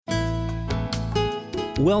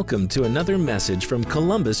Welcome to another message from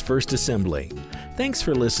Columbus First Assembly. Thanks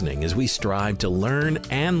for listening as we strive to learn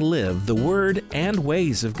and live the Word and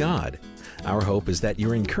ways of God. Our hope is that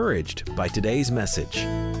you're encouraged by today's message.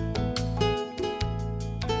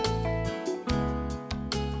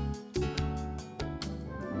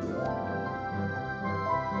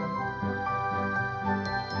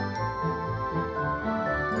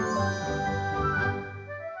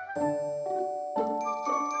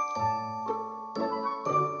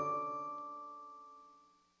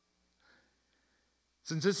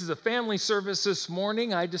 Since this is a family service this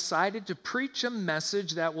morning, I decided to preach a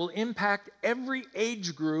message that will impact every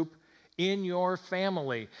age group in your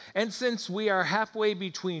family. And since we are halfway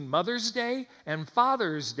between Mother's Day and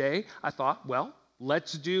Father's Day, I thought, well,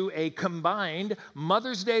 let's do a combined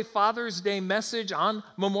Mother's Day, Father's Day message on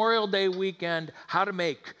Memorial Day weekend, how to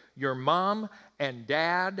make your mom and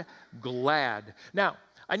dad glad. Now,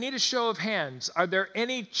 I need a show of hands. Are there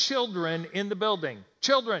any children in the building?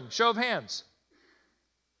 Children, show of hands.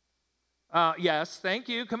 Yes, thank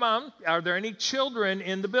you. Come on. Are there any children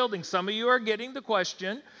in the building? Some of you are getting the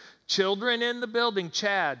question. Children in the building.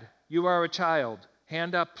 Chad, you are a child.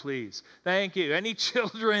 Hand up, please. Thank you. Any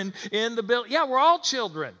children in the building? Yeah, we're all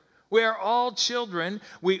children. We are all children.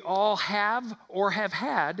 We all have or have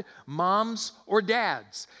had moms or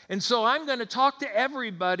dads. And so I'm going to talk to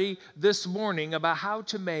everybody this morning about how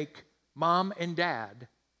to make mom and dad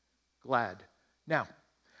glad. Now,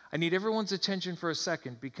 I need everyone's attention for a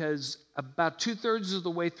second because about 2/3 of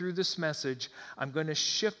the way through this message, I'm going to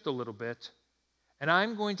shift a little bit and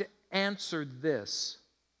I'm going to answer this,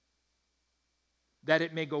 that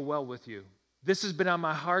it may go well with you. This has been on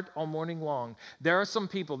my heart all morning long. There are some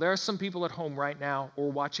people at home right now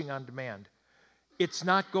or watching on demand. It's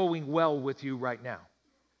not going well with you right now.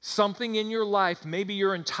 Something in your life, maybe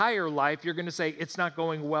your entire life, you're going to say, it's not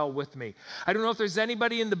going well with me. I don't know if there's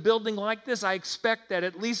anybody in the building like this. I expect that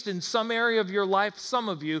at least in some area of your life, some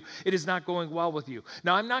of you, it is not going well with you.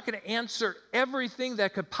 Now, I'm not going to answer everything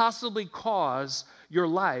that could possibly cause your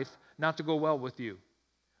life not to go well with you.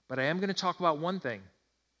 But I am going to talk about one thing,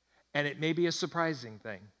 and it may be a surprising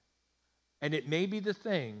thing. And it may be the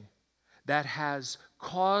thing that has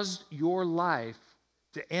caused your life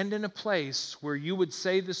to end in a place where you would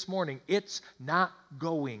say this morning, it's not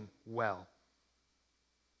going well.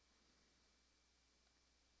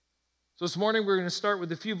 So this morning we're going to start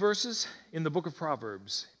with a few verses in the book of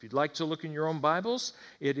Proverbs. If you'd like to look in your own Bibles,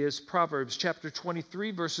 it is Proverbs chapter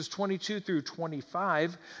 23, verses 22 through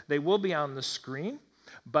 25. They will be on the screen,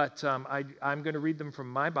 but I'm going to read them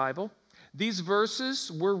from my Bible. These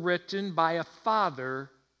verses were written by a father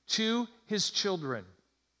to his children.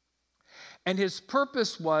 And his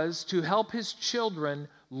purpose was to help his children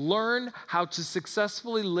learn how to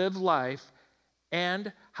successfully live life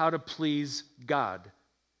and how to please God.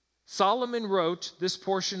 Solomon wrote this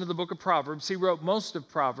portion of the book of Proverbs. He wrote most of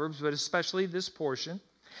Proverbs, but especially this portion.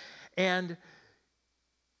 And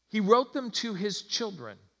he wrote them to his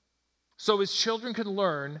children so his children could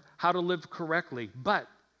learn how to live correctly. But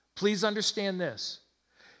please understand this.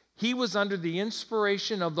 He was under the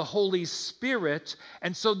inspiration of the Holy Spirit,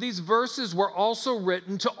 and so these verses were also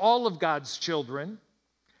written to all of God's children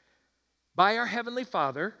by our Heavenly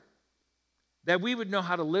Father, that we would know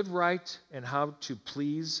how to live right and how to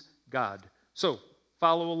please God. So,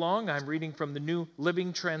 follow along. I'm reading from the New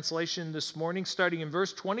Living Translation this morning, starting in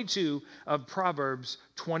verse 22 of Proverbs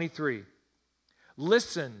 23.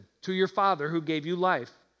 Listen to your father who gave you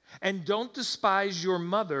life, and don't despise your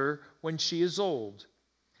mother when she is old.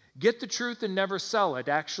 Get the truth and never sell it.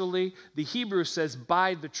 Actually, the Hebrew says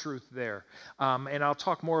buy the truth there. And I'll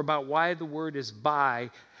talk more about why the word is buy,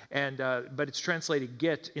 but it's translated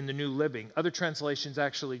get in the New Living. Other translations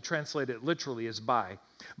actually translate it literally as buy.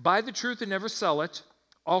 Buy the truth and never sell it.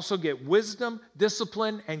 Also get wisdom,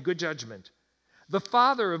 discipline, and good judgment. The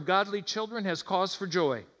father of godly children has cause for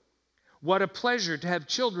joy. What a pleasure to have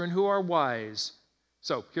children who are wise.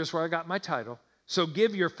 So here's where I got my title. So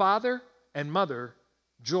give your father and mother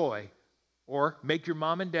joy, or make your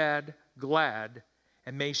mom and dad glad,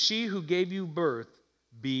 and may she who gave you birth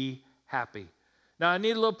be happy. Now, I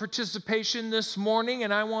need a little participation this morning,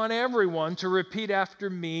 and I want everyone to repeat after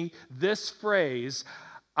me this phrase.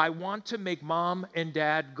 I want to make mom and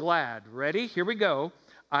dad glad. Ready? Here we go.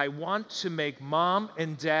 I want to make mom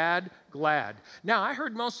and dad glad. Now, I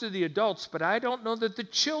heard most of the adults, but I don't know that the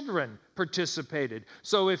children participated.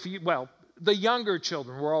 So the younger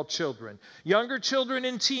children, we're all children. Younger children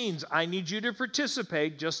and teens, I need you to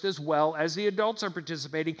participate just as well as the adults are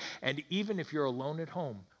participating. And even if you're alone at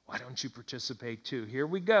home, why don't you participate too? Here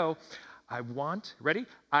we go. Ready?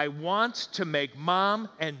 I want to make mom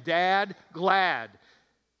and dad glad.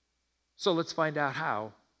 So let's find out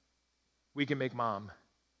how we can make mom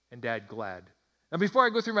and dad glad. Now, before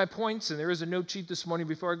I go through my points, and there is a note sheet this morning,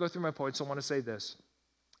 before I go through my points, I want to say this.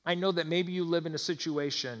 I know that maybe you live in a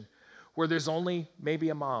situation where there's only maybe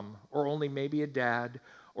a mom or only maybe a dad,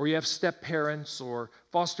 or you have step parents or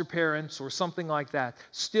foster parents or something like that.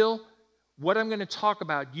 Still, what I'm going to talk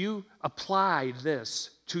about, you apply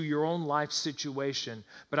this to your own life situation,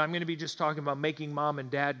 but I'm going to be just talking about making mom and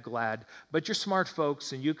dad glad. But you're smart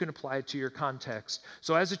folks, and you can apply it to your context.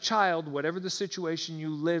 So as a child, whatever the situation you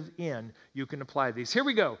live in, you can apply these. Here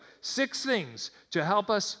we go. 6 things to help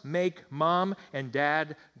us make mom and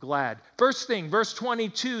dad glad. First thing, verse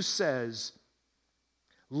 22 says,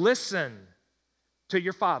 listen to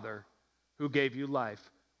your father who gave you life.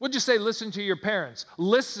 Would you say listen to your parents?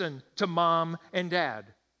 Listen to mom and dad.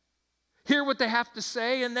 Hear what they have to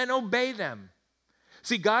say and then obey them.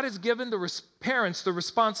 See, God has given the parents the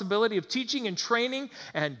responsibility of teaching and training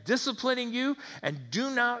and disciplining you, and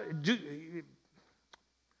I'm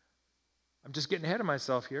just getting ahead of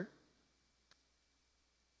myself here.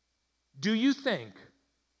 Do you think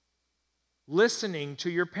listening to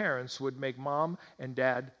your parents would make mom and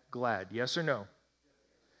dad glad? Yes or no?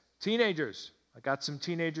 Teenagers. I got some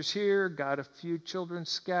teenagers here, got a few children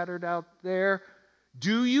scattered out there.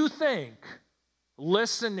 Do you think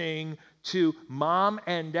listening to mom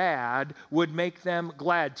and dad would make them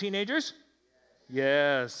glad? Teenagers?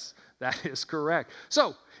 Yes, that is correct.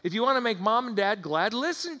 So, if you want to make mom and dad glad,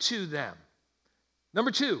 listen to them.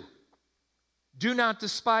 Number 2, do not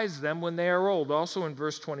despise them when they are old. Also in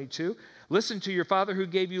verse 22, listen to your father who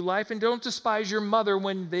gave you life, and don't despise your mother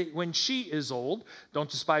when she is old. Don't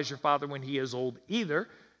despise your father when he is old either.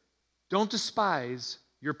 Don't despise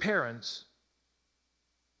your parents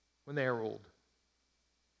when they are old.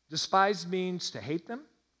 Despise means to hate them,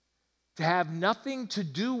 to have nothing to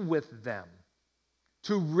do with them,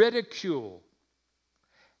 to ridicule,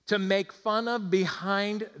 to make fun of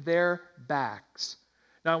behind their backs.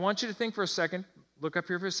 Now, I want you to think for a second. Look up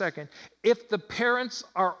here for a second. If the parents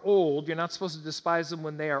are old, you're not supposed to despise them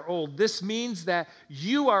when they are old. This means that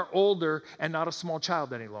you are older and not a small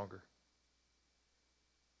child any longer.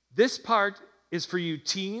 This part is for you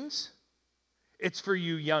teens. It's for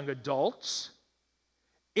you young adults.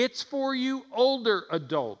 It's for you older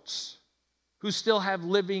adults who still have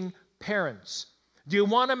living parents. Do you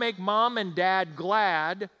want to make mom and dad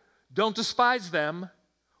glad? Don't despise them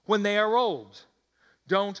when they are old.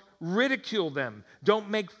 Don't ridicule them. Don't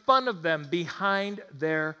make fun of them behind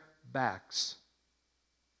their backs.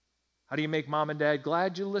 How do you make mom and dad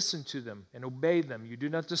glad? You listen to them and obey them. You do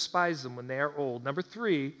not despise them when they are old. Number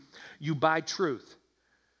 3, you buy truth.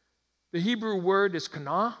 The Hebrew word is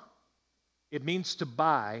kana. It means to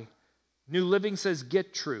buy. New Living says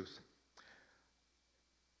get truth.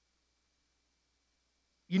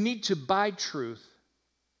 You need to buy truth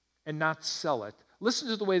and not sell it. Listen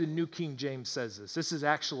to the way the New King James says this. This is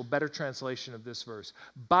actually a better translation of this verse.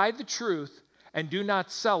 Buy the truth and do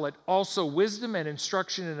not sell it, also wisdom and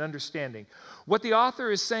instruction and understanding. What the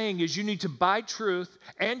author is saying is you need to buy truth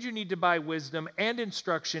and you need to buy wisdom and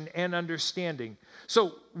instruction and understanding.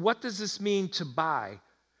 So what does this mean to buy?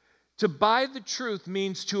 To buy the truth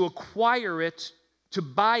means to acquire it, to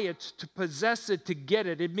buy it, to possess it, to get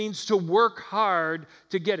it. It means to work hard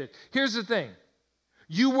to get it. Here's the thing.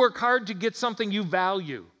 You work hard to get something you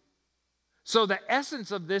value. So the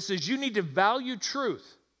essence of this is you need to value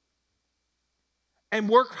truth and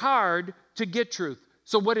work hard to get truth.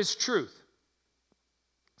 So what is truth?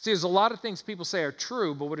 See, there's a lot of things people say are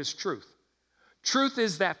true, but what is truth? Truth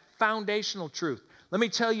is that foundational truth. Let me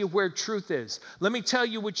tell you where truth is. Let me tell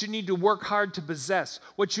you what you need to work hard to possess,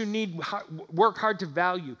 what you need work hard to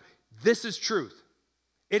value. This is truth.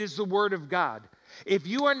 It is the Word of God. If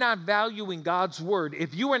you are not valuing God's word,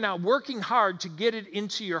 if you are not working hard to get it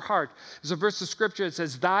into your heart, there's a verse of scripture that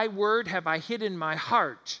says, thy word have I hid in my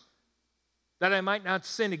heart, that I might not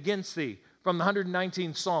sin against thee, from the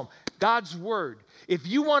 119th Psalm. God's word. If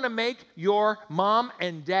you want to make your mom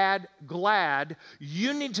and dad glad,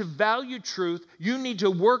 you need to value truth. You need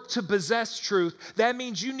to work to possess truth. That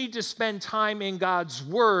means you need to spend time in God's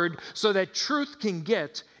word so that truth can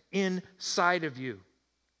get inside of you.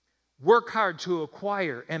 Work hard to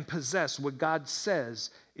acquire and possess what God says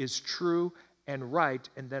is true and right,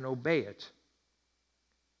 and then obey it.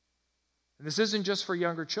 And this isn't just for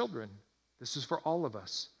younger children. This is for all of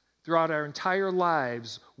us. Throughout our entire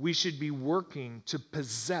lives, we should be working to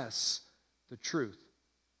possess the truth.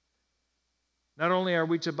 Not only are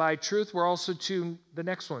we to buy truth, we're also to, the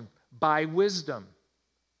next one, buy wisdom.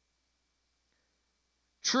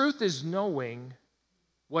 Truth is knowing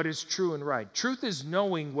what is true and right. Truth is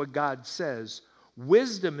knowing what God says.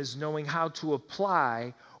 Wisdom is knowing how to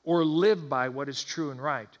apply or live by what is true and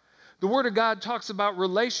right. The Word of God talks about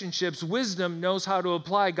relationships. Wisdom knows how to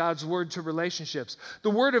apply God's Word to relationships. The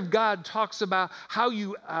Word of God talks about how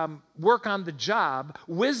you work on the job.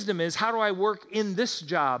 Wisdom is, how do I work in this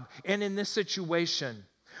job and in this situation?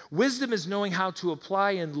 Wisdom is knowing how to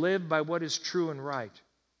apply and live by what is true and right.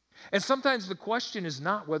 And sometimes the question is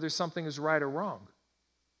not whether something is right or wrong.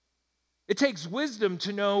 It takes wisdom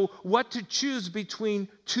to know what to choose between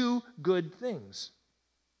two good things.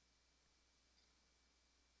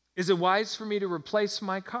 Is it wise for me to replace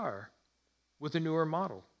my car with a newer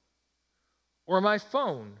model? Or my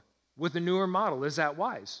phone with a newer model? Is that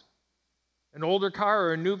wise? An older car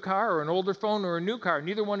or a new car, or an older phone or a new car,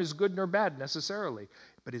 neither one is good nor bad necessarily.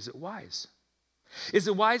 But is it wise? Is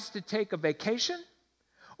it wise to take a vacation?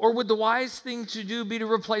 Or would the wise thing to do be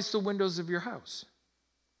to replace the windows of your house?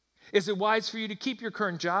 Is it wise for you to keep your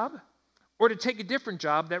current job or to take a different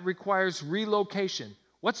job that requires relocation?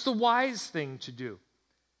 What's the wise thing to do?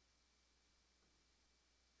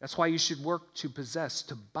 That's why you should work to possess,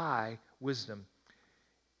 to buy wisdom.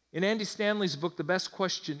 In Andy Stanley's book, The Best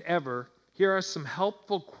Question Ever, here are some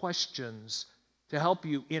helpful questions to help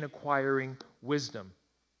you in acquiring wisdom.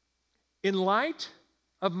 In light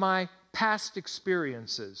of my past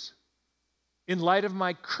experiences, in light of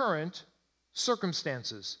my current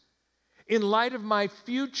circumstances, in light of my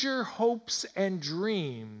future hopes and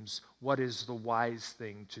dreams, what is the wise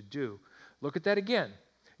thing to do? Look at that again.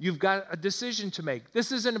 You've got a decision to make.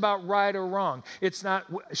 This isn't about right or wrong. It's not,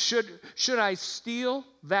 should I steal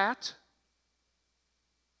that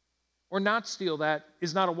or not steal that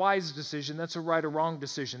is not a wise decision. That's a right or wrong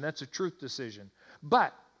decision. That's a truth decision.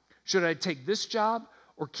 But should I take this job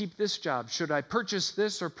or keep this job? Should I purchase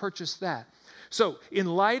this or purchase that? So in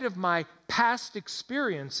light of my past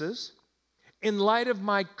experiences, in light of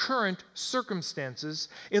my current circumstances,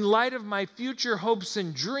 in light of my future hopes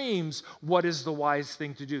and dreams, what is the wise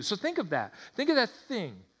thing to do? So think of that. Think of that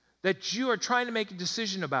thing that you are trying to make a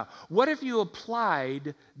decision about. What if you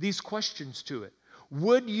applied these questions to it?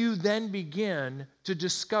 Would you then begin to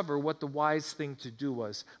discover what the wise thing to do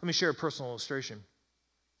was? Let me share a personal illustration.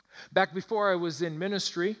 Back before I was in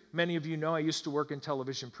ministry, many of you know I used to work in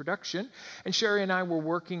television production, and Sherry and I were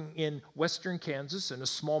working in western Kansas in a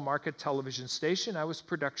small market television station. I was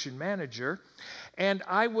production manager, and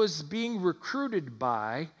I was being recruited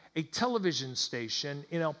by a television station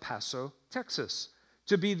in El Paso, Texas,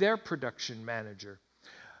 to be their production manager.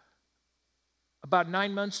 About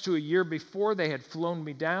 9 months to a year before, they had flown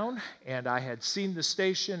me down, and I had seen the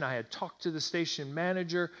station. I had talked to the station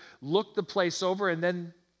manager, looked the place over, and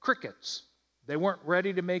then crickets. They weren't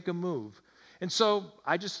ready to make a move. And so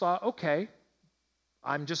I just thought, okay,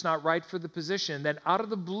 I'm just not right for the position. And then out of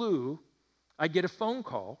the blue, I get a phone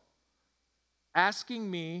call asking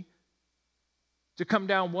me to come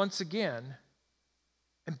down once again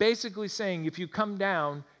and basically saying, if you come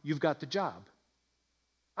down, you've got the job.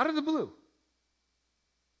 Out of the blue.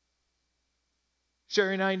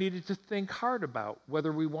 Sherry and I needed to think hard about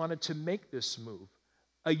whether we wanted to make this move.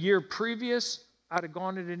 A year previous, I'd have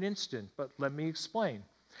gone in an instant, but let me explain.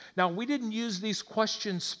 Now, we didn't use these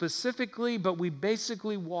questions specifically, but we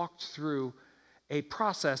basically walked through a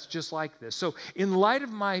process just like this. So, in light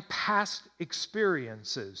of my past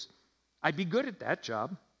experiences, I'd be good at that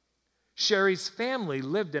job. Sherry's family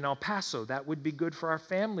lived in El Paso. That would be good for our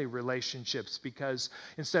family relationships because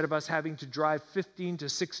instead of us having to drive 15 to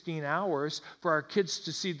 16 hours for our kids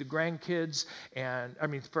to see the grandkids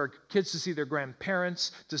for our kids to see their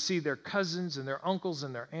grandparents, to see their cousins and their uncles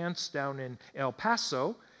and their aunts down in El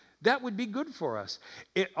Paso, that would be good for us.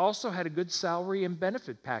 It also had a good salary and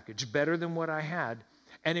benefit package, better than what I had.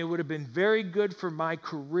 And it would have been very good for my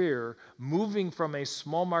career moving from a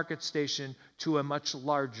small market station to a much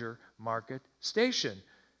larger market station.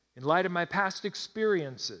 In light of my past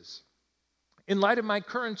experiences, in light of my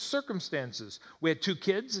current circumstances, we had 2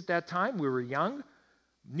 kids at that time. We were young.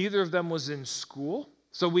 Neither of them was in school,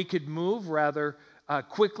 so we could move rather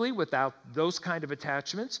quickly without those kind of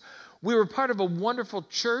attachments. We were part of a wonderful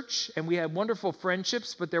church, and we had wonderful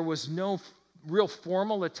friendships, but there was no real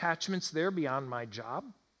formal attachments there beyond my job.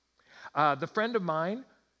 The friend of mine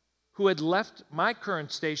who had left my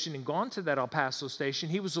current station and gone to that El Paso station,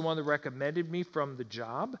 he was the one that recommended me from the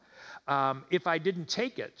job. If I didn't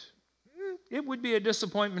take it, it would be a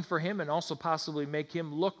disappointment for him and also possibly make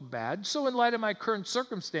him look bad. So in light of my current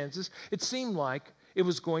circumstances, it seemed like it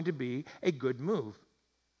was going to be a good move.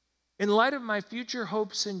 In light of my future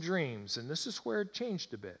hopes and dreams, and this is where it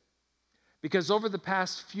changed a bit, because over the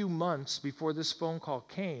past few months before this phone call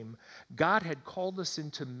came, God had called us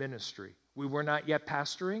into ministry. We were not yet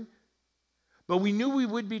pastoring, But we knew we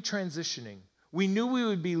would be transitioning. We knew we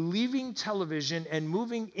would be leaving television and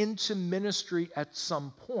moving into ministry at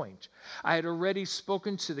some point. I had already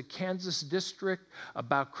spoken to the Kansas district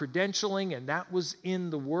about credentialing, and that was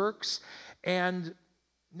in the works. And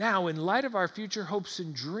now, in light of our future hopes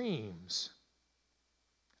and dreams,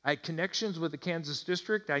 I had connections with the Kansas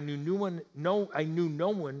district. I knew no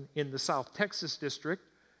one in the South Texas district.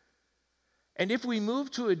 And if we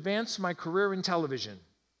moved to advance my career in television,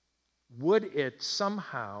 would it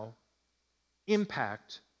somehow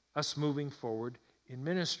impact us moving forward in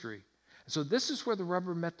ministry? So this is where the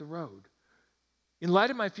rubber met the road. In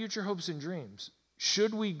light of my future hopes and dreams,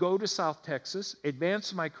 should we go to South Texas,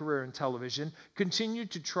 advance my career in television, continue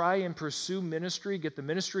to try and pursue ministry, get the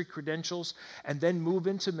ministry credentials, and then move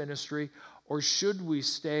into ministry, or should we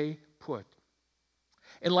stay put?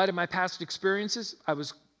 In light of my past experiences, I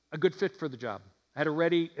was a good fit for the job. I had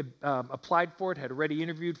already applied for it, had already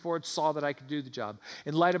interviewed for it, saw that I could do the job.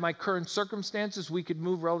 In light of my current circumstances, we could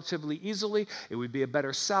move relatively easily. It would be a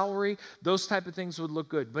better salary. Those type of things would look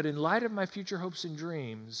good. But in light of my future hopes and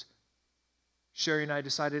dreams, Sherry and I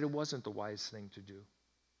decided it wasn't the wise thing to do.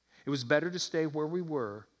 It was better to stay where we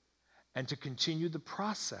were and to continue the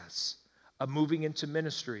process of moving into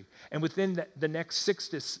ministry. And within the next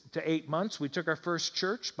 6 to 8 months, we took our first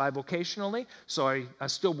church bivocationally. So I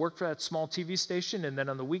still worked for that small TV station, and then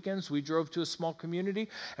on the weekends, we drove to a small community,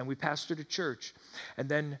 and we pastored a church. And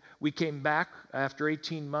then we came back after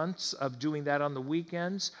 18 months of doing that on the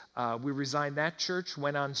weekends. We resigned that church,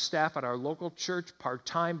 went on staff at our local church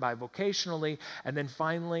part-time bivocationally, and then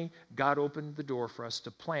finally, God opened the door for us to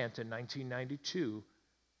plant in 1992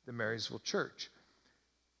 the Marysville Church.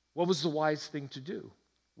 What was the wise thing to do?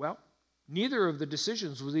 Well, neither of the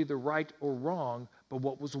decisions was either right or wrong, but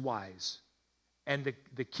what was wise? And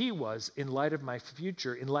the key was, in light of my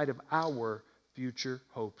future, in light of our future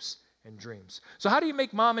hopes and dreams. So how do you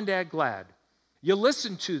make mom and dad glad? You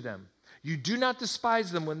listen to them. You do not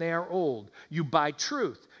despise them when they are old. You buy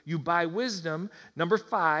truth. You buy wisdom. Number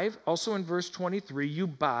 5, also in verse 23, you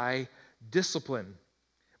buy discipline.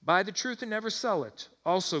 Buy the truth and never sell it.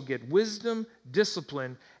 Also get wisdom,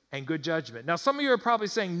 discipline, and good judgment. Now, some of you are probably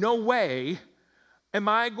saying, no way am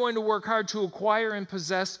I going to work hard to acquire and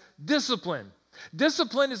possess discipline.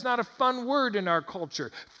 Discipline is not a fun word in our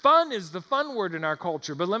culture. Fun is the fun word in our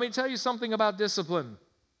culture. But let me tell you something about discipline.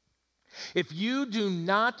 If you do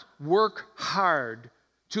not work hard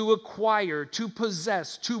to acquire, to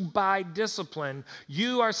possess, to buy discipline,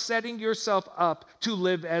 you are setting yourself up to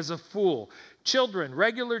live as a fool. Children,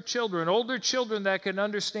 regular children, older children that can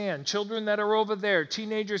understand, children that are over there,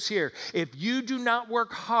 teenagers here, if you do not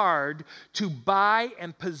work hard to buy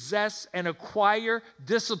and possess and acquire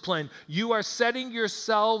discipline, you are setting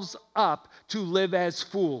yourselves up to live as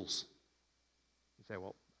fools. You say,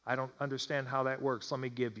 well, I don't understand how that works. Let me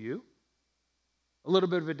give you a little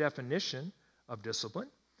bit of a definition of discipline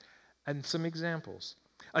and some examples.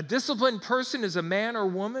 A disciplined person is a man or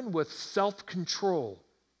woman with self-control.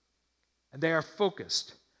 And they are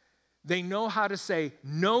focused. They know how to say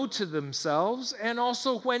no to themselves and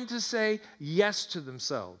also when to say yes to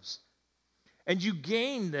themselves. And you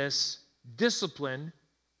gain this discipline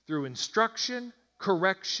through instruction,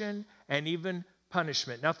 correction, and even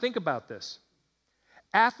punishment. Now think about this.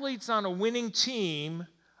 Athletes on a winning team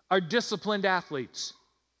are disciplined athletes.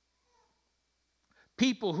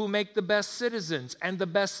 People who make the best citizens and the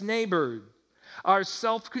best neighbors are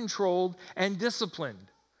self-controlled and disciplined.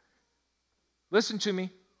 Listen to me.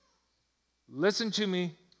 Listen to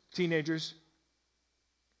me, teenagers.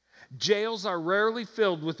 Jails are rarely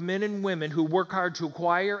filled with men and women who work hard to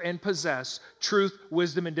acquire and possess truth,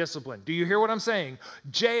 wisdom, and discipline. Do you hear what I'm saying?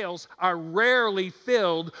 Jails are rarely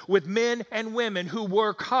filled with men and women who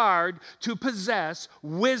work hard to possess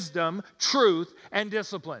wisdom, truth, and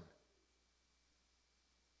discipline.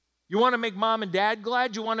 You want to make mom and dad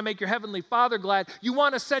glad? You want to make your heavenly Father glad? You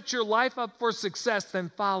want to set your life up for success? Then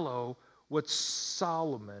follow what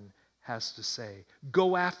Solomon has to say.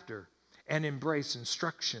 Go after and embrace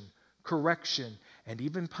instruction, correction, and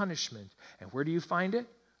even punishment. And where do you find it?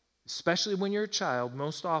 Especially when you're a child,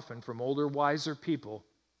 most often from older, wiser people,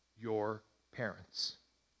 your parents.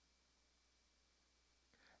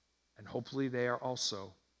 And hopefully they are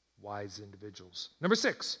also wise individuals. Number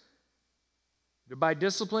 6, to buy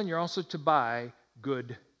discipline, you're also to buy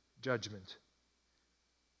good judgment.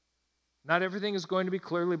 Not everything is going to be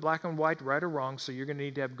clearly black and white, right or wrong, so you're going to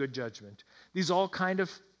need to have good judgment. These all kind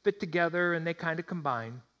of fit together and they kind of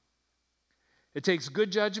combine. It takes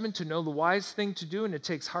good judgment to know the wise thing to do, and it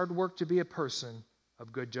takes hard work to be a person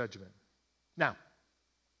of good judgment. Now,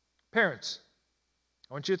 parents,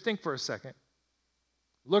 I want you to think for a second.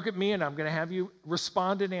 Look at me, and I'm going to have you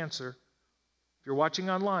respond and answer. If you're watching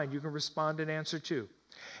online, you can respond and answer too.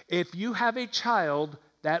 If you have a child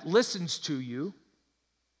that listens to you,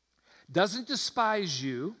 doesn't despise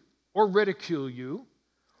you or ridicule you,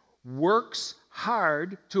 works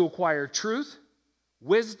hard to acquire truth,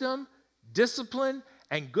 wisdom, discipline,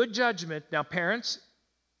 and good judgment. Now, parents,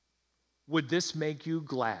 would this make you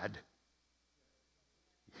glad?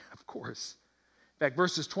 Yeah, of course. In fact,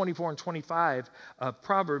 verses 24 and 25 of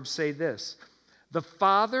Proverbs say this: the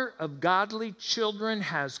father of godly children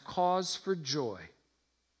has cause for joy.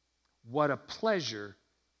 What a pleasure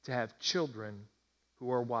to have children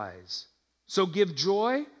who are wise. So give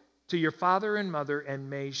joy to your father and mother, and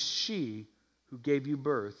may she who gave you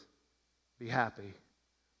birth be happy.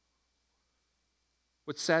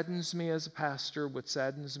 What saddens me as a pastor, what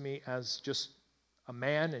saddens me as just a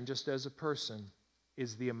man and just as a person,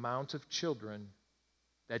 is the amount of children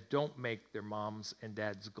that don't make their moms and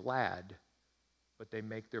dads glad, but they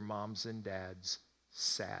make their moms and dads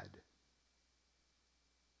sad.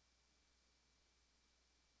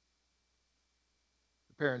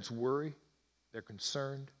 The parents worry, they're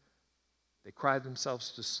concerned, they cry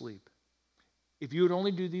themselves to sleep. If you would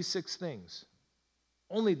only do these 6 things,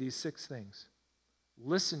 only these 6 things,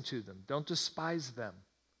 listen to them, don't despise them,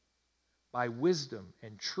 by wisdom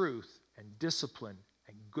and truth and discipline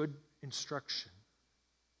and good instruction,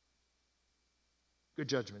 good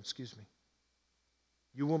judgment,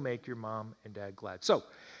 you will make your mom and dad glad. So,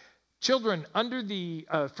 children under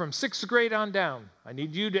from 6th grade on down, I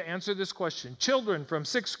need you to answer this question. Children from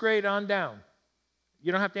 6th grade on down,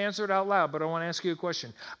 you don't have to answer it out loud, but I want to ask you a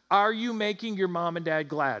question. Are you making your mom and dad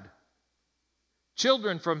glad?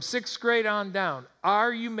 Children from 6th grade on down,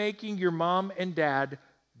 are you making your mom and dad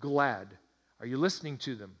glad? Are you listening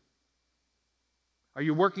to them? Are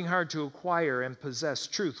you working hard to acquire and possess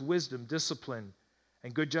truth, wisdom, discipline,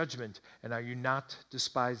 and good judgment? And are you not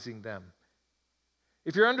despising them?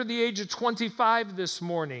 If you're under the age of 25 this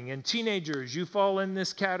morning, and teenagers, you fall in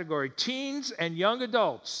this category. Teens and young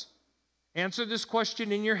adults, answer this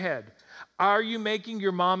question in your head. Are you making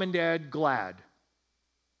your mom and dad glad?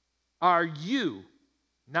 Are you,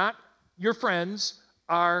 not your friends,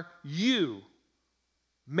 are you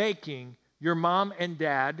making your mom and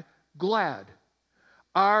dad glad?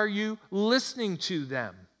 Are you listening to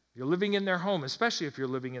them? You're living in their home, especially if you're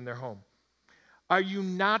living in their home. Are you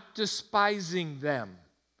not despising them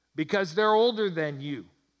because they're older than you?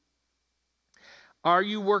 Are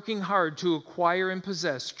you working hard to acquire and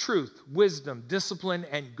possess truth, wisdom, discipline,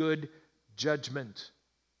 and good judgment?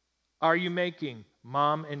 Are you making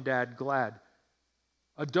mom and dad glad?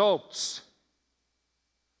 Adults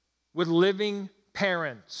with living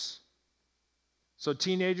parents. So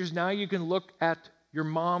teenagers, now you can look at your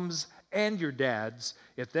moms and your dads,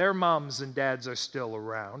 if their moms and dads are still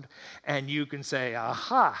around, and you can say,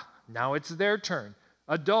 aha, now it's their turn.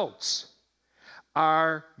 Adults,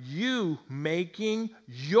 are you making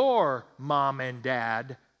your mom and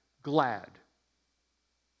dad glad?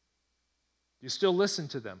 Do you still listen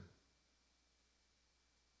to them?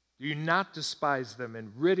 Do you not despise them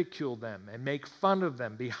and ridicule them and make fun of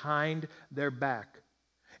them behind their back?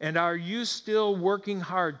 And are you still working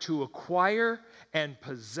hard to acquire and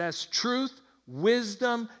possess truth,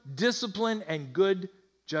 wisdom, discipline, and good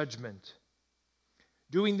judgment?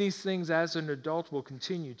 Doing these things as an adult will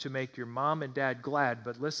continue to make your mom and dad glad,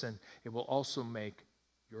 but listen, it will also make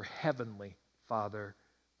your heavenly Father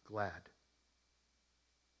glad.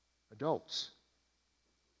 Adults,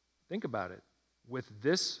 think about it. With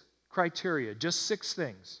this criteria, just 6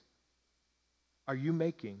 things, are you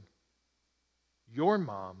making your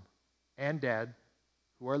mom and dad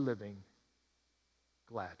who are living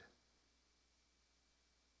glad?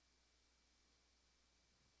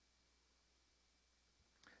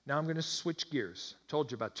 Now I'm going to switch gears. I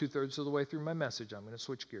told you about 2/3 of the way through my message, I'm going to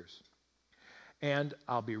switch gears. And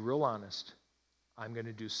I'll be real honest, I'm going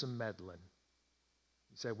to do some meddling.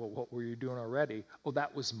 You say, well, what were you doing already? Oh,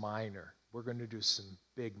 that was minor. We're going to do some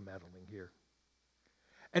big meddling here.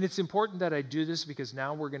 And it's important that I do this because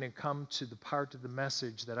now we're going to come to the part of the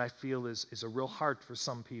message that I feel is a real heart for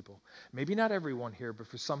some people. Maybe not everyone here, but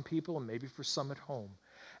for some people and maybe for some at home.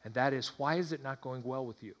 And that is, why is it not going well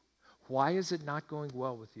with you? Why is it not going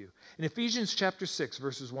well with you? In Ephesians chapter 6,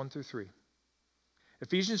 verses 1 through 3.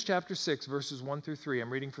 Ephesians chapter 6, verses 1 through 3.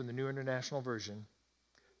 I'm reading from the New International Version.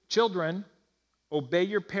 Children, obey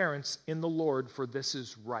your parents in the Lord, for this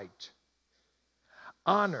is right.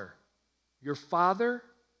 Honor your father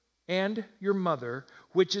and your mother,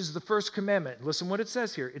 which is the first commandment. Listen what it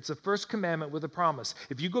says here. It's the first commandment with a promise.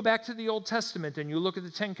 If you go back to the Old Testament and you look at the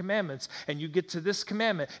 10 commandments and you get to this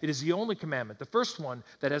commandment, it is the only commandment, the first one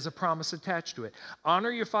that has a promise attached to it.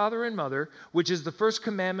 Honor your father and mother, which is the first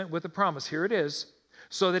commandment with a promise. Here it is.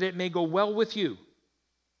 So that it may go well with you.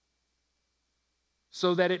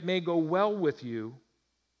 So that it may go well with you,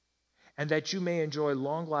 and that you may enjoy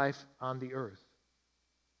long life on the earth.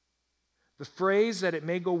 The phrase that it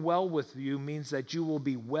may go well with you means that you will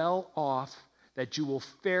be well off, that you will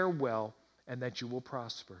fare well, and that you will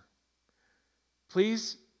prosper.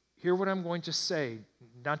 Please hear what I'm going to say,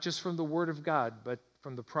 not just from the Word of God, but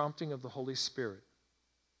from the prompting of the Holy Spirit.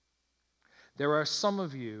 There are some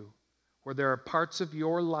of you where there are parts of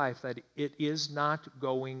your life that it is not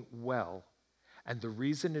going well. And the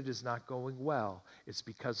reason it is not going well is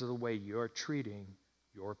because of the way you're treating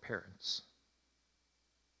your parents.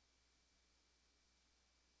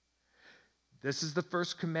 This is the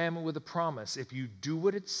first commandment with a promise. If you do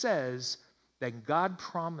what it says, then God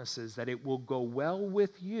promises that it will go well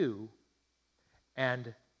with you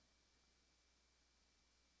and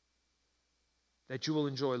that you will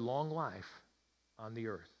enjoy long life on the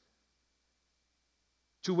earth.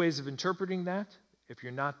 Two ways of interpreting that. If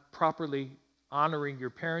you're not properly honoring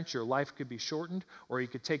your parents, your life could be shortened, or you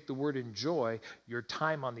could take the word enjoy, your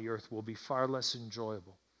time on the earth will be far less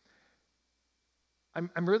enjoyable. I'm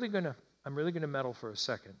really going to meddle for a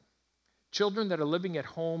second. Children that are living at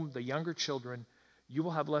home, the younger children, you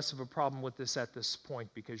will have less of a problem with this at this point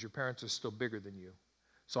because your parents are still bigger than you.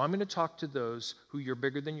 So I'm going to talk to those who you're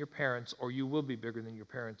bigger than your parents, or you will be bigger than your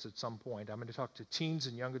parents at some point. I'm going to talk to teens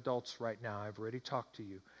and young adults right now. I've already talked to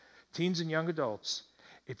you. Teens and young adults,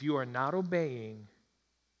 if you are not obeying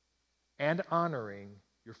and honoring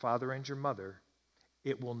your father and your mother,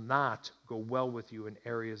 it will not go well with you in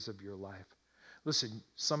areas of your life. Listen,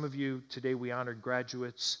 some of you, today we honored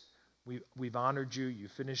graduates. We've honored you. You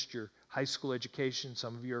finished your high school education.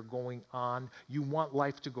 Some of you are going on. You want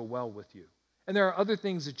life to go well with you. And there are other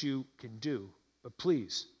things that you can do, but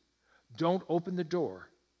please, don't open the door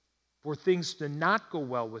for things to not go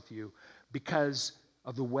well with you because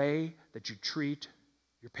of the way that you treat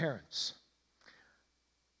your parents.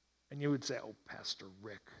 And you would say, oh, Pastor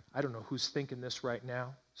Rick, I don't know who's thinking this right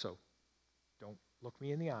now, so don't look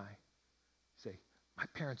me in the eye. Say, my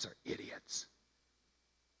parents are idiots,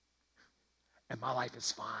 and my life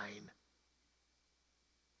is fine.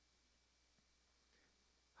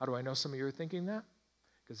 How do I know some of you are thinking that?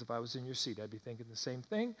 Because if I was in your seat, I'd be thinking the same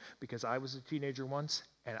thing, because I was a teenager once,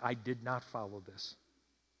 and I did not follow this.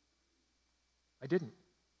 I didn't.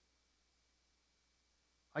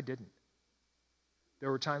 There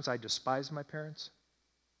were times I despised my parents.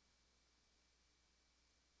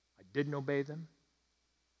 I didn't obey them.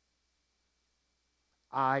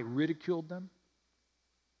 I ridiculed them.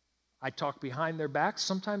 I talked behind their backs.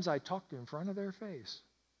 Sometimes I talked in front of their face.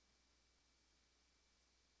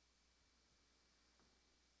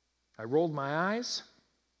 I rolled my eyes.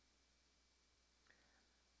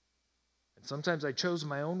 And sometimes I chose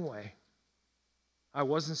my own way. I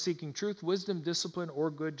wasn't seeking truth, wisdom, discipline, or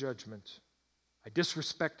good judgment. I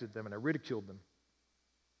disrespected them and I ridiculed them.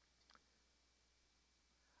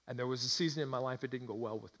 And there was a season in my life it didn't go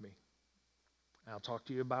well with me. And I'll talk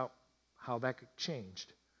to you about how that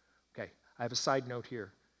changed. Okay, I have a side note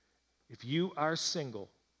here. If you are single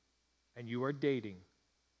and you are dating,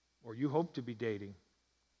 or you hope to be dating,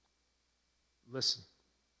 listen.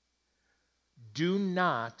 Do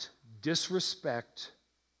not disrespect,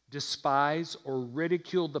 despise, or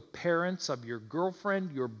ridicule the parents of your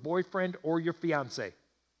girlfriend, your boyfriend, or your fiance.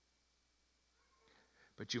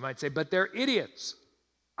 But you might say, but they're idiots.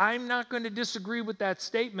 I'm not going to disagree with that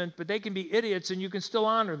statement, but they can be idiots and you can still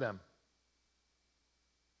honor them.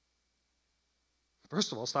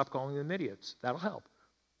 First of all, stop calling them idiots. That'll help.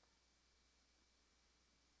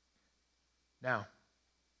 Now,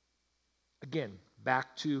 again,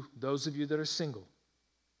 back to those of you that are single.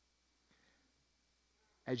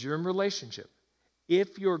 As you're in relationship,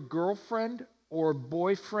 if your girlfriend or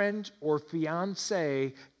boyfriend or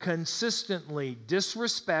fiance consistently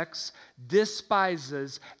disrespects,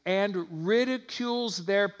 despises, and ridicules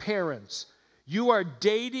their parents, you are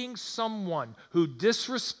dating someone who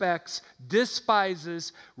disrespects,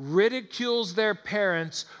 despises, ridicules their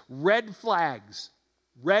parents. Red flags.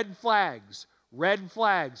 Red flags. Red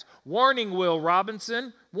flags. Warning, Will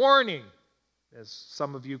Robinson. Warning. As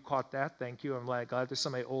some of you caught that, thank you. I'm glad there's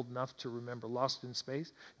somebody old enough to remember Lost in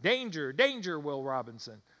Space. Danger, danger, Will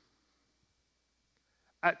Robinson.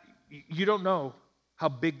 You don't know how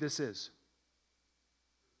big this is.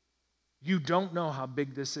 You don't know how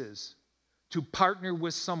big this is. to partner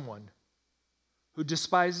with someone who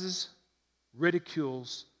despises,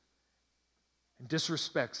 ridicules, and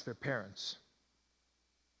disrespects their parents.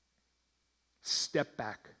 Step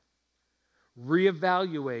back.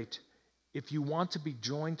 Reevaluate if you want to be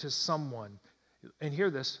joined to someone. And hear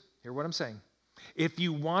this, hear what I'm saying. If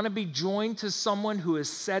you want to be joined to someone who is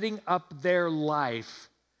setting up their life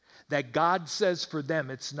that God says for them,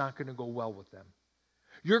 it's not going to go well with them.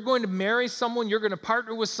 You're going to marry someone, you're going to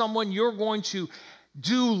partner with someone, you're going to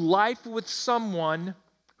do life with someone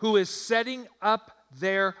who is setting up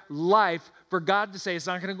their life for God to say, it's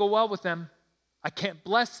not going to go well with them. I can't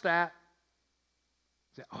bless that.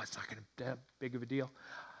 Say, oh, it's not going to be that big of a deal.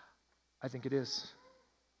 I think it is.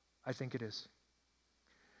 I think it is.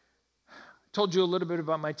 I told you a little bit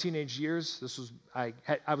about my teenage years.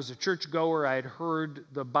 I was a churchgoer. I had heard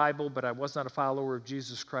the Bible, but I was not a follower of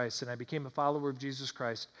Jesus Christ. And I became a follower of Jesus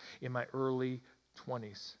Christ in my early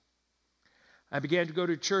 20s. I began to go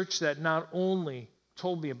to a church that not only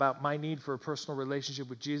told me about my need for a personal relationship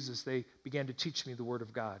with Jesus, they began to teach me the Word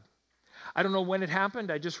of God. I don't know when it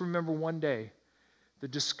happened. I just remember one day. The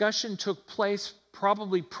discussion took place,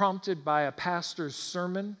 probably prompted by a pastor's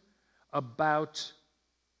sermon about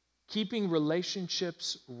keeping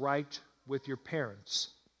relationships right with your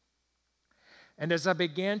parents. And as I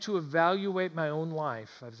began to evaluate my own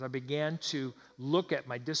life, as I began to look at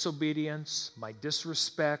my disobedience, my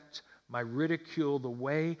disrespect, my ridicule, the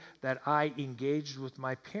way that I engaged with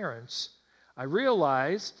my parents, I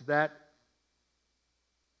realized that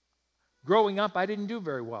growing up, I didn't do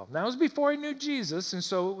very well. Now, it was before I knew Jesus, and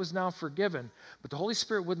so it was now forgiven. But the Holy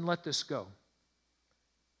Spirit wouldn't let this go.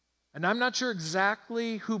 And I'm not sure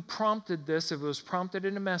exactly who prompted this, if it was prompted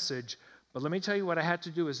in a message, but let me tell you what I had to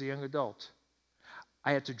do as a young adult.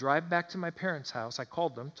 I had to drive back to my parents' house. I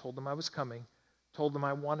called them, told them I was coming, told them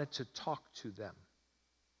I wanted to talk to them.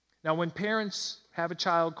 Now, when parents have a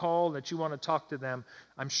child call that you want to talk to them,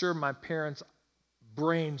 I'm sure my parents'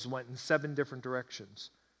 brains went in 7 different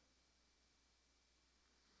directions.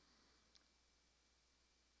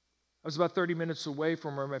 I was about 30 minutes away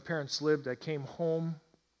from where my parents lived. I came home,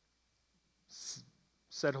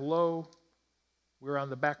 said hello. We were on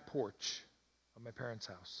the back porch of my parents'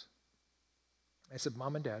 house. I said,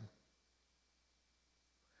 Mom and Dad,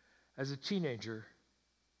 as a teenager,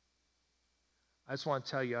 I just want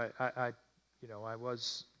to tell you, I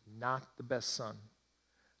was not the best son.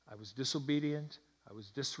 I was disobedient. I was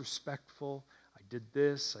disrespectful. I did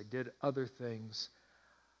this. I did other things.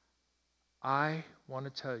 I want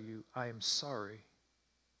to tell you, I am sorry.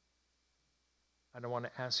 And I want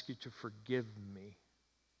to ask you to forgive me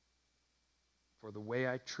for the way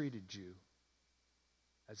I treated you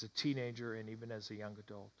as a teenager and even as a young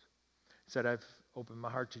adult. I said, I've opened my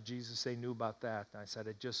heart to Jesus. They knew about that. And I said,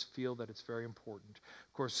 I just feel that it's very important.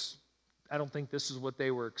 Of course, I don't think this is what they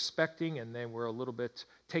were expecting, and they were a little bit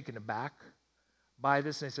taken aback by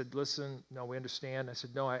this. And they said, listen, no, we understand. I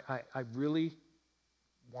said, no, I really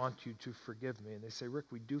want you to forgive me. And they say, Rick,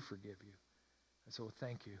 we do forgive you. I said, well,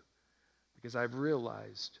 thank you. Because I've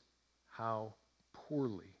realized how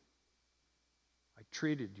poorly I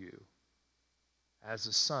treated you as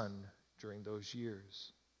a son during those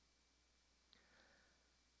years.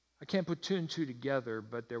 I can't put 2 and 2 together,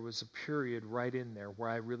 but there was a period right in there where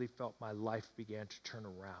I really felt my life began to turn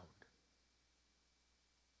around.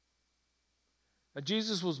 Now,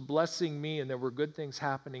 Jesus was blessing me, and there were good things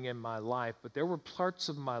happening in my life, but there were parts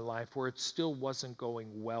of my life where it still wasn't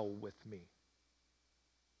going well with me.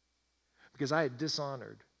 Because I had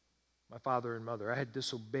dishonored my father and mother. I had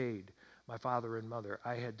disobeyed my father and mother.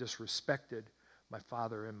 I had disrespected my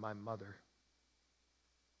father and my mother.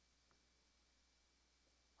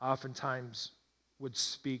 I oftentimes would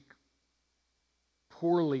speak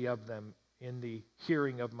poorly of them in the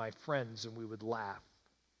hearing of my friends, and we would laugh.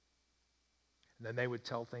 And then they would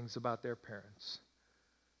tell things about their parents.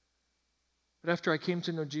 But after I came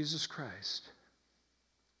to know Jesus Christ,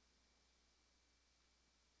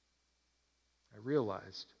 I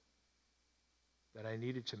realized that I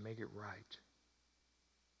needed to make it right.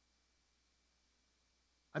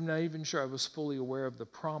 I'm not even sure I was fully aware of the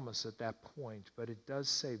promise at that point, but it does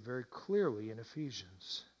say very clearly in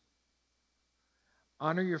Ephesians,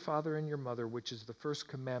 honor your father and your mother, which is the first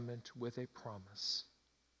commandment, with a promise,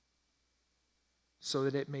 so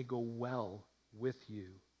that it may go well with you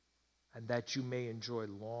and that you may enjoy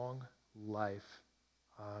long life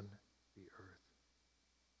on the earth.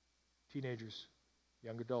 Teenagers,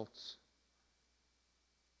 young adults,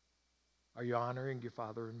 are you honoring your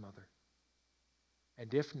father and mother?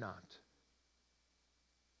 And if not,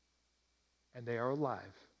 and they are alive,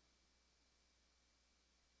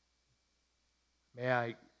 may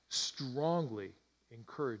I strongly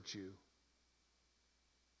encourage you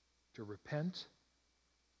to repent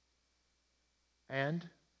and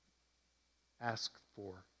ask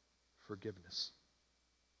for forgiveness.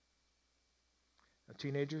 Now,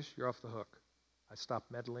 teenagers, you're off the hook. I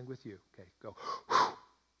stopped meddling with you. Okay, go.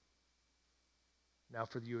 Now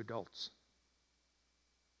for you adults.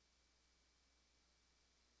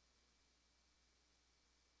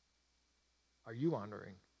 Are you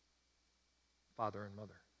honoring father and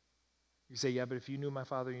mother? You say, yeah, but if you knew my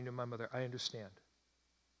father, you knew my mother. I understand.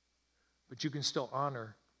 But you can still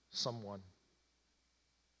honor someone.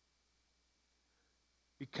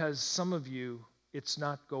 Because some of you, it's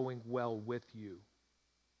not going well with you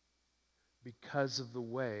because of the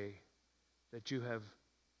way that you have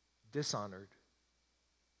dishonored,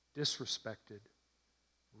 disrespected,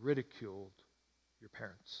 ridiculed your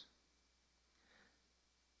parents.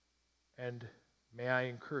 And may I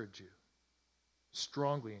encourage you,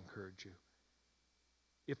 strongly encourage you,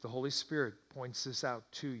 if the Holy Spirit points this out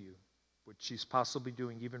to you, which He's possibly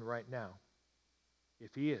doing even right now,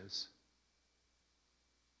 if He is,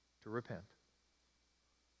 to repent.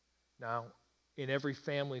 Now, in every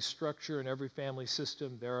family structure, in every family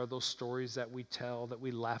system, there are those stories that we tell, that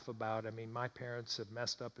we laugh about. I mean, my parents have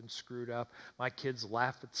messed up and screwed up. My kids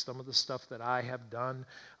laugh at some of the stuff that I have done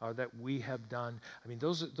or that we have done. I mean,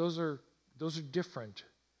 those are different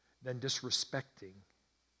than disrespecting,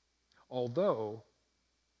 although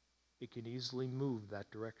it can easily move that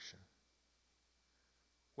direction.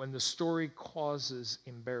 When the story causes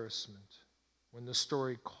embarrassment, when the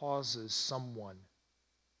story causes someone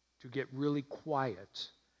to get really quiet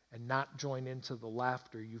and not join into the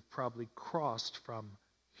laughter, you've probably crossed from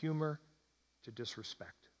humor to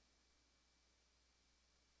disrespect.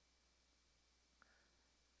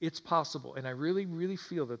 It's possible, and I really, really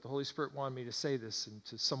feel that the Holy Spirit wanted me to say this, and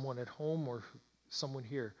to someone at home or someone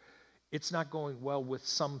here, it's not going well with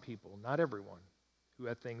some people, not everyone who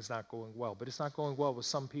had things not going well, but it's not going well with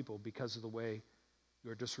some people because of the way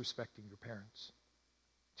you're disrespecting your parents.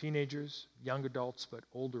 Teenagers, young adults, but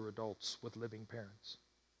older adults with living parents.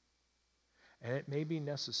 And it may be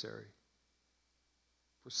necessary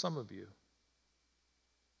for some of you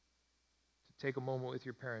to take a moment with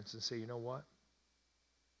your parents and say, you know what?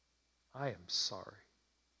 I am sorry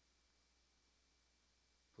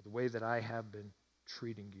for the way that I have been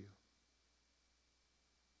treating you.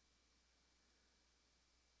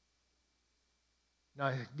 Now,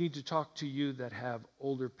 I need to talk to you that have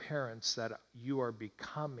older parents that you are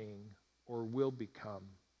becoming or will become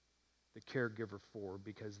the caregiver for,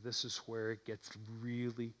 because this is where it gets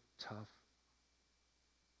really tough.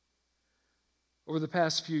 Over the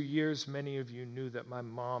past few years, many of you knew that my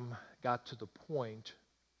mom got to the point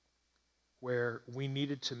where we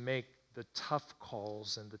needed to make the tough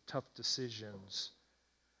calls and the tough decisions,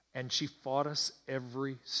 and she fought us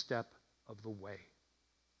every step of the way.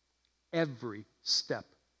 Every step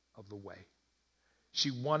of the way.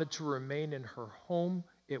 She wanted to remain in her home.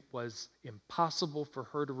 It was impossible for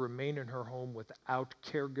her to remain in her home without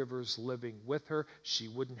caregivers living with her. She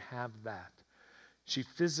wouldn't have that. She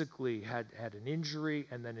physically had an injury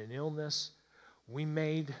and then an illness. We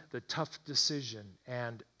made the tough decision,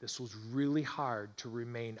 and this was really hard, to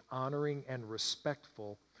remain honoring and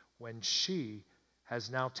respectful when she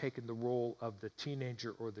has now taken the role of the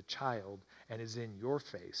teenager or the child and is in your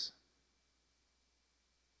face.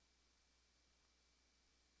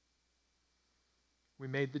 We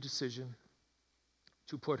made the decision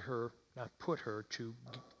to to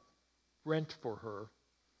rent for her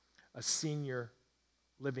a senior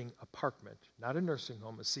living apartment, not a nursing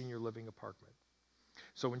home, a senior living apartment.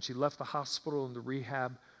 So when she left the hospital and the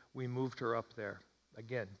rehab, we moved her up there.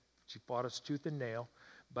 Again, she fought us tooth and nail,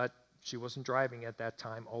 but she wasn't driving at that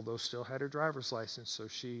time, although still had her driver's license, so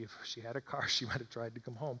if she had a car, she might have tried to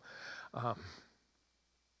come home.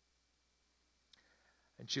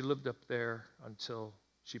 And she lived up there until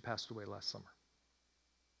she passed away last summer.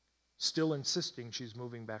 Still insisting she's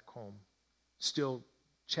moving back home. Still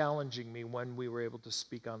challenging me when we were able to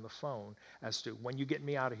speak on the phone as to, when you get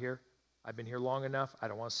me out of here, I've been here long enough. I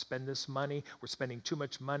don't want to spend this money. We're spending too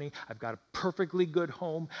much money. I've got a perfectly good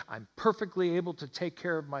home. I'm perfectly able to take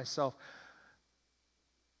care of myself.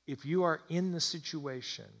 If you are in the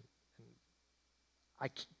situation, I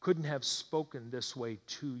couldn't have spoken this way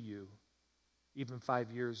to you even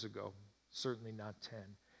 5 years ago, certainly not 10.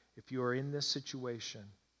 If you are in this situation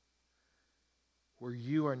where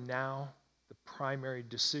you are now the primary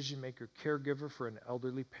decision maker, caregiver for an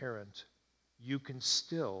elderly parent, you can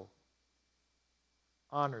still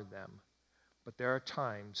honor them, but there are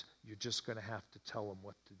times you're just going to have to tell them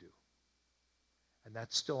what to do. And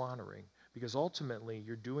that's still honoring, because ultimately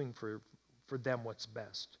you're doing for them what's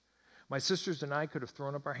best. My sisters and I could have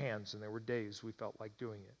thrown up our hands, and there were days we felt like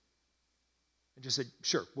doing it. And just said,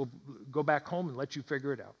 sure, we'll go back home and let you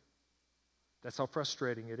figure it out. That's how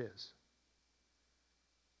frustrating it is.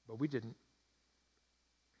 But we didn't.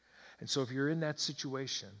 And so if you're in that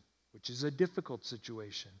situation, which is a difficult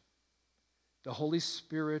situation, the Holy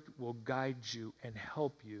Spirit will guide you and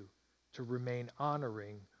help you to remain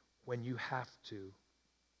honoring when you have to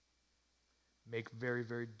make very,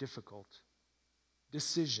 very difficult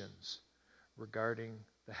decisions regarding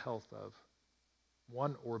the health of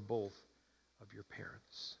one or both of your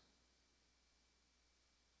parents.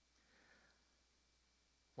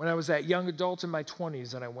 When I was that young adult in my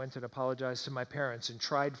 20s and I went and apologized to my parents and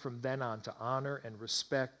tried from then on to honor and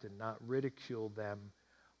respect and not ridicule them,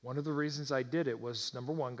 one of the reasons I did it was,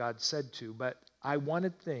 number one, God said to, but I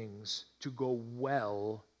wanted things to go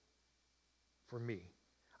well for me.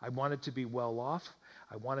 I wanted to be well off,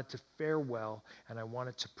 I wanted to fare well, and I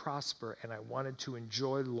wanted to prosper, and I wanted to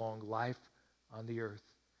enjoy long life on the earth.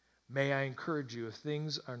 May I encourage you, if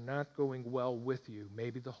things are not going well with you,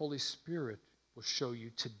 maybe the Holy Spirit will show you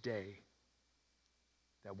today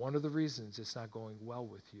that one of the reasons it's not going well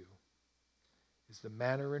with you is the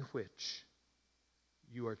manner in which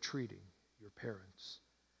you are treating your parents.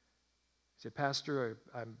 You say, Pastor,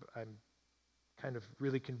 I'm kind of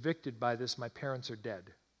really convicted by this. My parents are dead.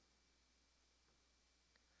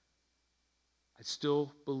 I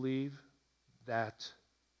still believe that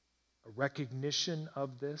a recognition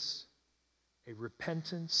of this, a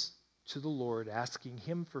repentance to the Lord, asking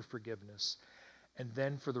Him for forgiveness, and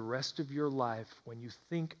then for the rest of your life, when you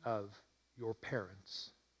think of your parents,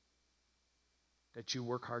 that you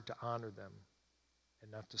work hard to honor them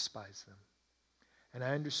and not despise them. And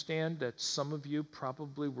I understand that some of you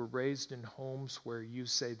probably were raised in homes where you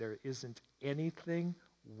say there isn't anything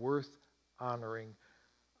worth honoring.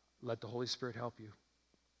 Let the Holy Spirit help you.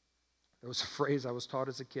 There was a phrase I was taught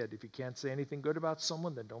as a kid: if you can't say anything good about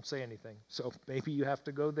someone, then don't say anything. So maybe you have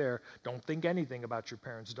to go there. Don't think anything about your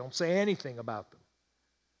parents. Don't say anything about them.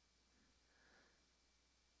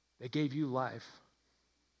 They gave you life.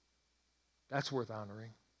 That's worth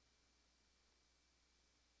honoring.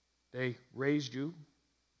 They raised you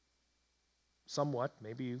somewhat.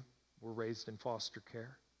 Maybe you were raised in foster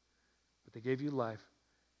care, but they gave you life.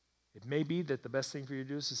 It may be that the best thing for you to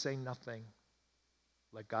do is to say nothing.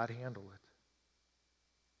 Let God handle it.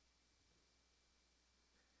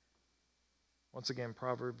 Once again,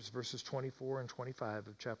 Proverbs verses 24 and 25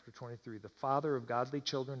 of chapter 23. The father of godly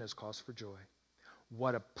children has cause for joy.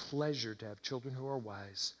 What a pleasure to have children who are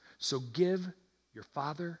wise. So give your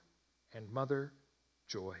father and mother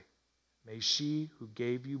joy. May she who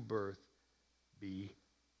gave you birth be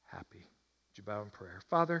happy. Would you bow in prayer?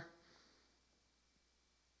 Father,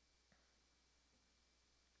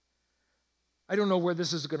 I don't know where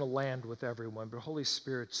this is going to land with everyone, but Holy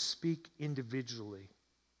Spirit, speak individually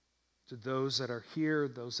to those that are here,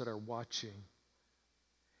 those that are watching.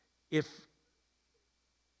 If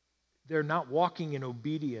they're not walking in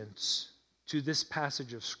obedience to this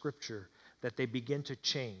passage of Scripture, that they begin to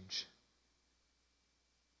change.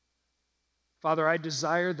 Father, I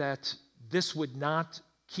desire that this would not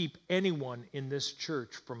keep anyone in this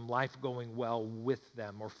church from life going well with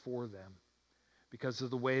them or for them, because of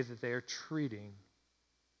the way that they are treating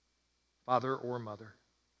father or mother.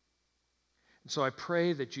 And so I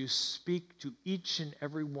pray that you speak to each and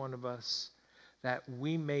every one of us, that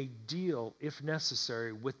we may deal, if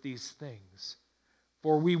necessary, with these things.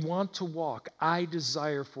 For we want to walk. I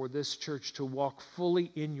desire for this church to walk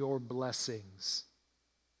fully in your blessings.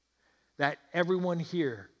 That everyone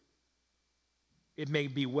here, it may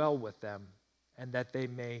be well with them, and that they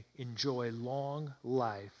may enjoy long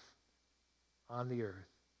life on the earth.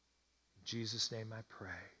 In Jesus' name I pray.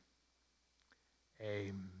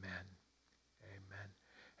 Amen. Amen.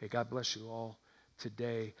 Hey, God bless you all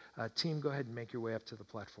today. Team, go ahead and make your way up to the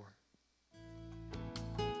platform.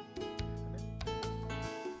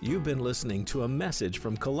 You've been listening to a message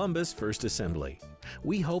from Columbus First Assembly.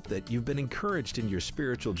 We hope that you've been encouraged in your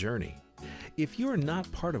spiritual journey. If you are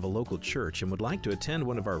not part of a local church and would like to attend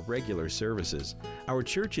one of our regular services, our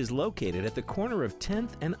church is located at the corner of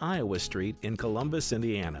 10th and Iowa Street in Columbus,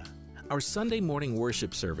 Indiana. Our Sunday morning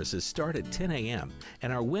worship services start at 10 a.m.,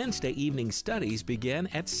 and our Wednesday evening studies begin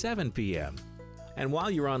at 7 p.m. And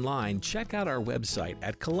while you're online, check out our website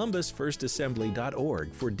at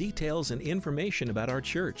columbusfirstassembly.org for details and information about our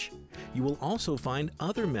church. You will also find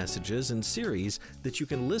other messages and series that you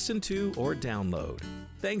can listen to or download.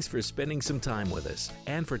 Thanks for spending some time with us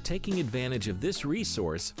and for taking advantage of this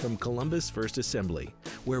resource from Columbus First Assembly,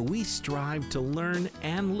 where we strive to learn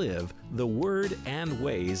and live the Word and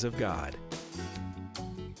ways of God.